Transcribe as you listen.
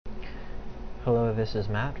Hello, this is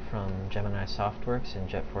Matt from Gemini Softworks and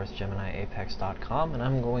JetForceGeminiApex.com, and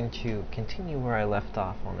I'm going to continue where I left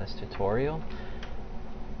off on this tutorial.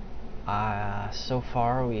 So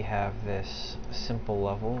far we have this simple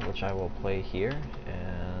level which I will play here,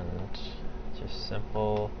 and just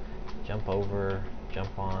simple jump over,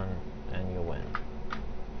 jump on, and you'll win.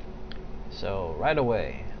 So right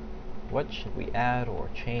away, what should we add or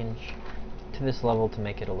change to this level to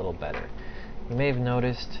make it a little better? You may have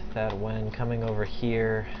noticed that when coming over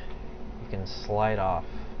here, you can slide off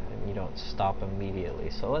and you don't stop immediately.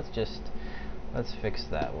 So let's fix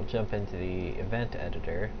that. We'll jump into the event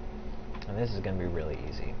editor, and this is going to be really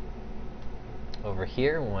easy. Over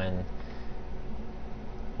here, when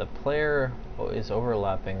the player is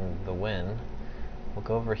overlapping the win, we'll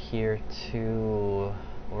go over here to,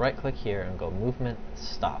 we'll right click here and go movement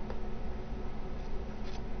stop.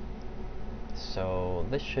 So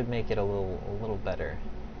this should make it a little better.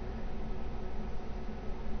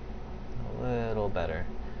 A little better,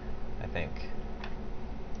 I think.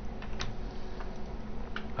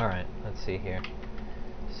 Alright, let's see here.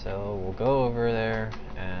 So we'll go over there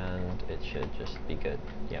and it should just be good.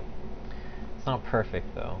 Yep. It's not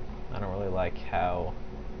perfect though. I don't really like how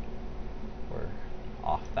we're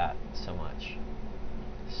off that so much.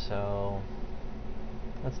 So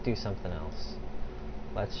let's do something else.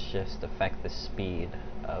 Let's just affect the speed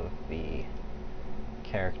of the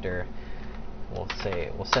character. We'll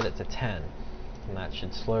set it to 10, and that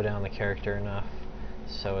should slow down the character enough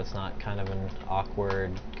so it's not kind of an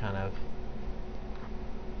awkward kind of,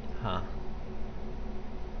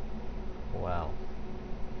 well,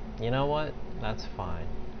 you know what? That's fine.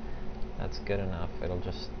 That's good enough. It'll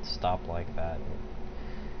just stop like that.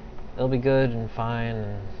 It'll be good and fine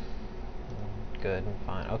and good and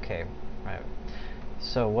fine. Okay, right.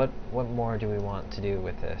 So what more do we want to do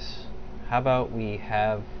with this? How about we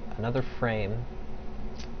have another frame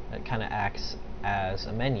that kind of acts as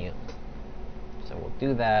a menu. So we'll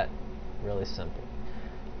do that really simple.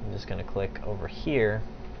 I'm just going to click over here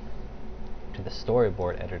to the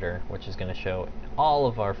storyboard editor, which is going to show all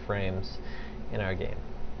of our frames in our game.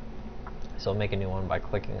 So I'll make a new one by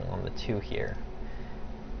clicking on the 2 here,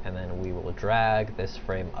 and then we will drag this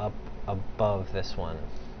frame up above this one.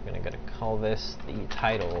 I'm going to call this the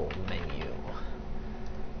title menu.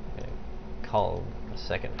 I'm going to call the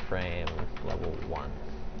second frame level 1.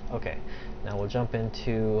 Okay, now we'll jump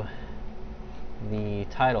into the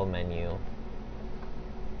title menu,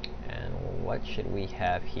 and what should we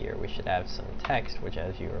have here? We should have some text, which,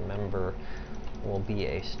 as you remember, will be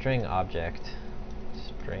a string object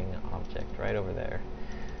right over there.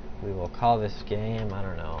 We will call this game, I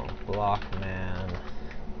don't know, Blockman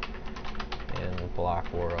in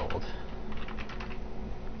Block World.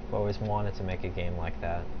 I've always wanted to make a game like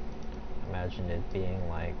that. Imagine it being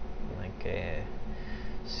like a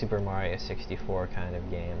Super Mario 64 kind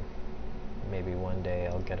of game. Maybe one day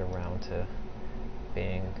I'll get around to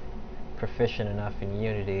being proficient enough in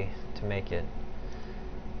Unity to make it.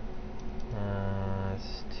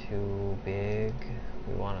 It's too big.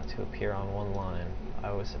 We want it to appear on one line. I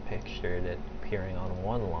always pictured it appearing on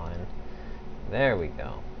one line. There we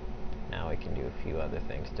go. Now we can do a few other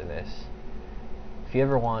things to this. If you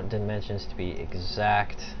ever want dimensions to be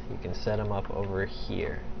exact, you can set them up over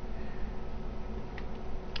here.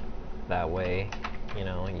 That way, you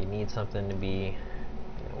need something to be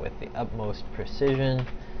with the utmost precision.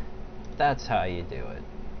 That's how you do it.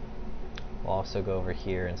 We'll also go over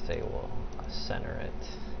here and say we'll center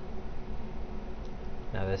it.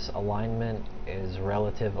 Now this alignment is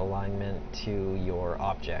relative alignment to your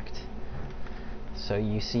object. So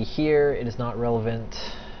you see here, it is not relevant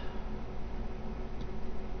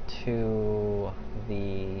to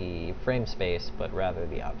the frame space, but rather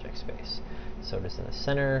the object space. So it is in the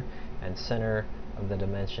center and center of the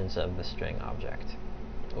dimensions of the string object.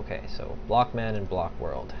 Okay, so Blockman and Block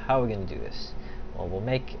World. How are we going to do this? Well, we'll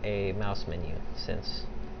make a mouse menu, since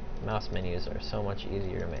mouse menus are so much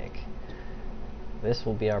easier to make. This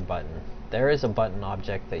will be our button. There is a button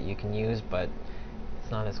object that you can use, but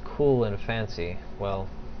it's not as cool and fancy. Well,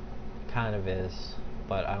 kind of is,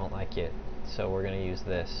 but I don't like it. So we're going to use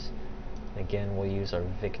this. Again, we'll use our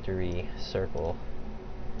victory circle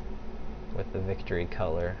with the victory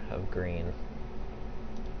color of green.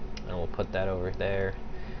 And we'll put that over there.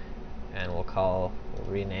 And we'll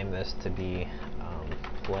rename this to be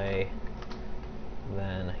play.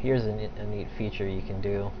 Then here's a neat feature you can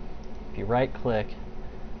do. If you right click,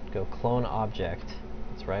 go clone object,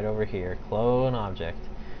 it's right over here, clone object,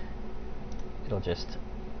 it'll just,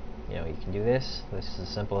 you can do this. This is the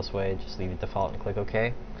simplest way. Just leave it default and click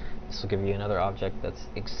OK. This will give you another object that's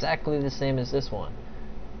exactly the same as this one.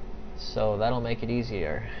 So that'll make it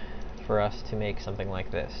easier for us to make something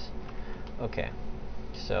like this. Okay,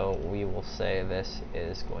 so we will say this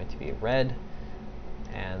is going to be red,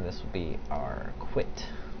 and this will be our quit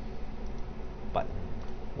button.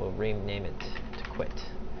 We'll rename it to quit.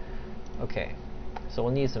 Okay, so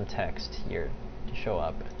we'll need some text here to show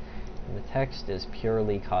up, and the text is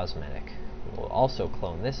purely cosmetic. We'll also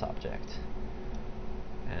clone this object,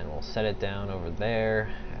 and we'll set it down over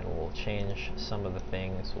there, and we'll change some of the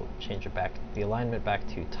things. We'll change it back, the alignment back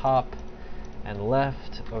to top and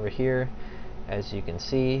left over here, as you can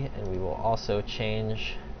see, and we will also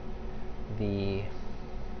change the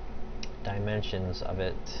dimensions of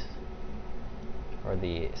it, or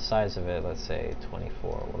the size of it. Let's say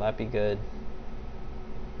 24. Will that be good?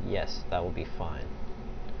 Yes, that will be fine.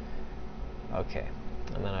 Okay,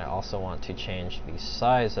 and then I also want to change the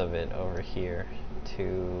size of it over here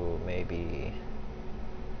to maybe,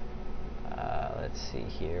 let's see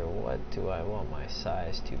here, what do I want my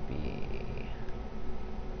size to be?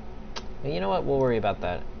 You know what, we'll worry about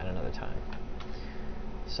that at another time.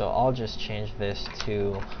 So I'll just change this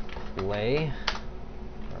to play,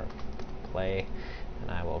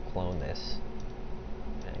 and I will clone this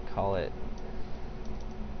and call it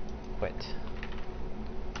quit.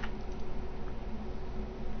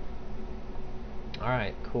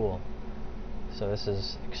 Alright, cool. So this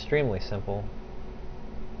is extremely simple,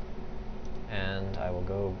 and I will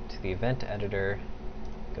go to the event editor,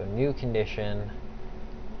 go new condition,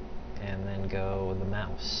 and then go the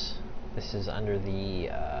mouse. This is under the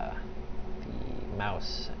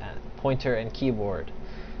mouse, pointer and keyboard.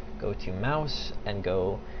 Go to mouse and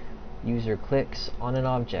go user clicks on an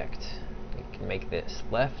object. You can make this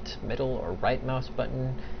left, middle, or right mouse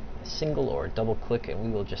button, a single or double click, and we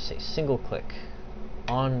will just say single click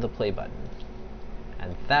on the play button.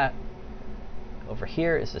 And that over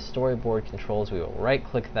here is the storyboard controls. We will right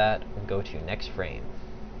click that and go to next frame.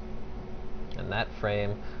 And that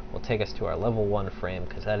frame will take us to our level 1 frame,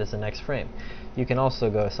 because that is the next frame. You can also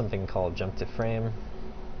go something called jump to frame,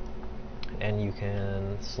 and you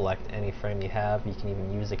can select any frame you have. You can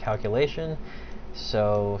even use a calculation.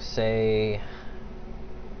 So say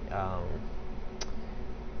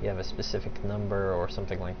you have a specific number or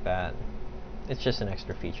something like that. It's just an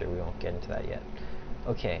extra feature. We won't get into that yet.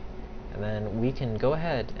 Okay, and then we can go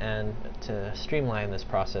ahead and, to streamline this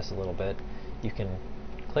process a little bit, you can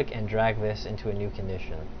click and drag this into a new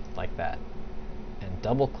condition like that, and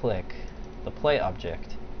double click the play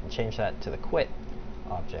object and change that to the quit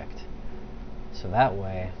object. So that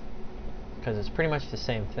way, because it's pretty much the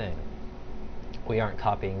same thing, we aren't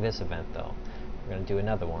copying this event though. We're going to do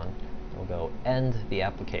another one. We'll go end the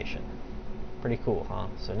application. Pretty cool, huh?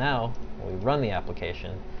 So now, when we run the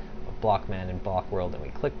application of Blockman and Blockworld and we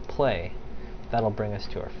click play, that'll bring us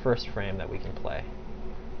to our first frame that we can play.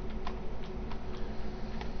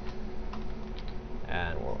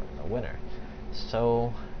 And we're a winner.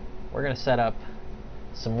 So we're going to set up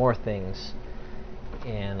some more things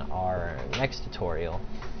in our next tutorial.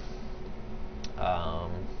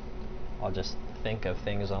 I'll just think of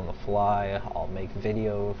things on the fly. I'll make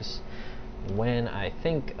videos when I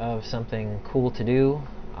think of something cool to do.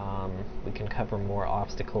 We can cover more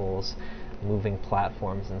obstacles, moving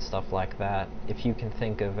platforms and stuff like that. If you can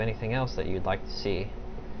think of anything else that you'd like to see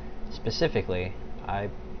specifically, I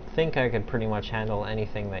think I could pretty much handle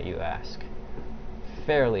anything that you ask.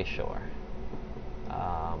 Fairly sure.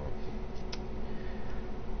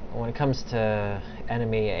 When it comes to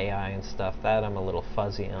enemy AI and stuff, that I'm a little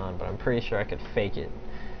fuzzy on, but I'm pretty sure I could fake it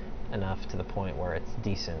enough to the point where it's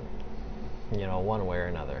decent, you know, one way or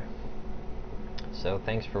another. So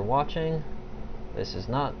thanks for watching. This is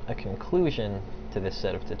not a conclusion to this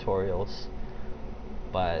set of tutorials,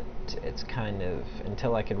 but it's kind of,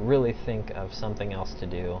 until I could really think of something else to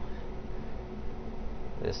do,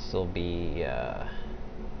 this will be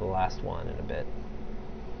the last one in a bit.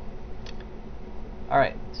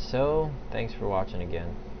 Alright, so thanks for watching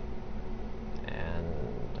again,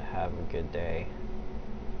 and have a good day.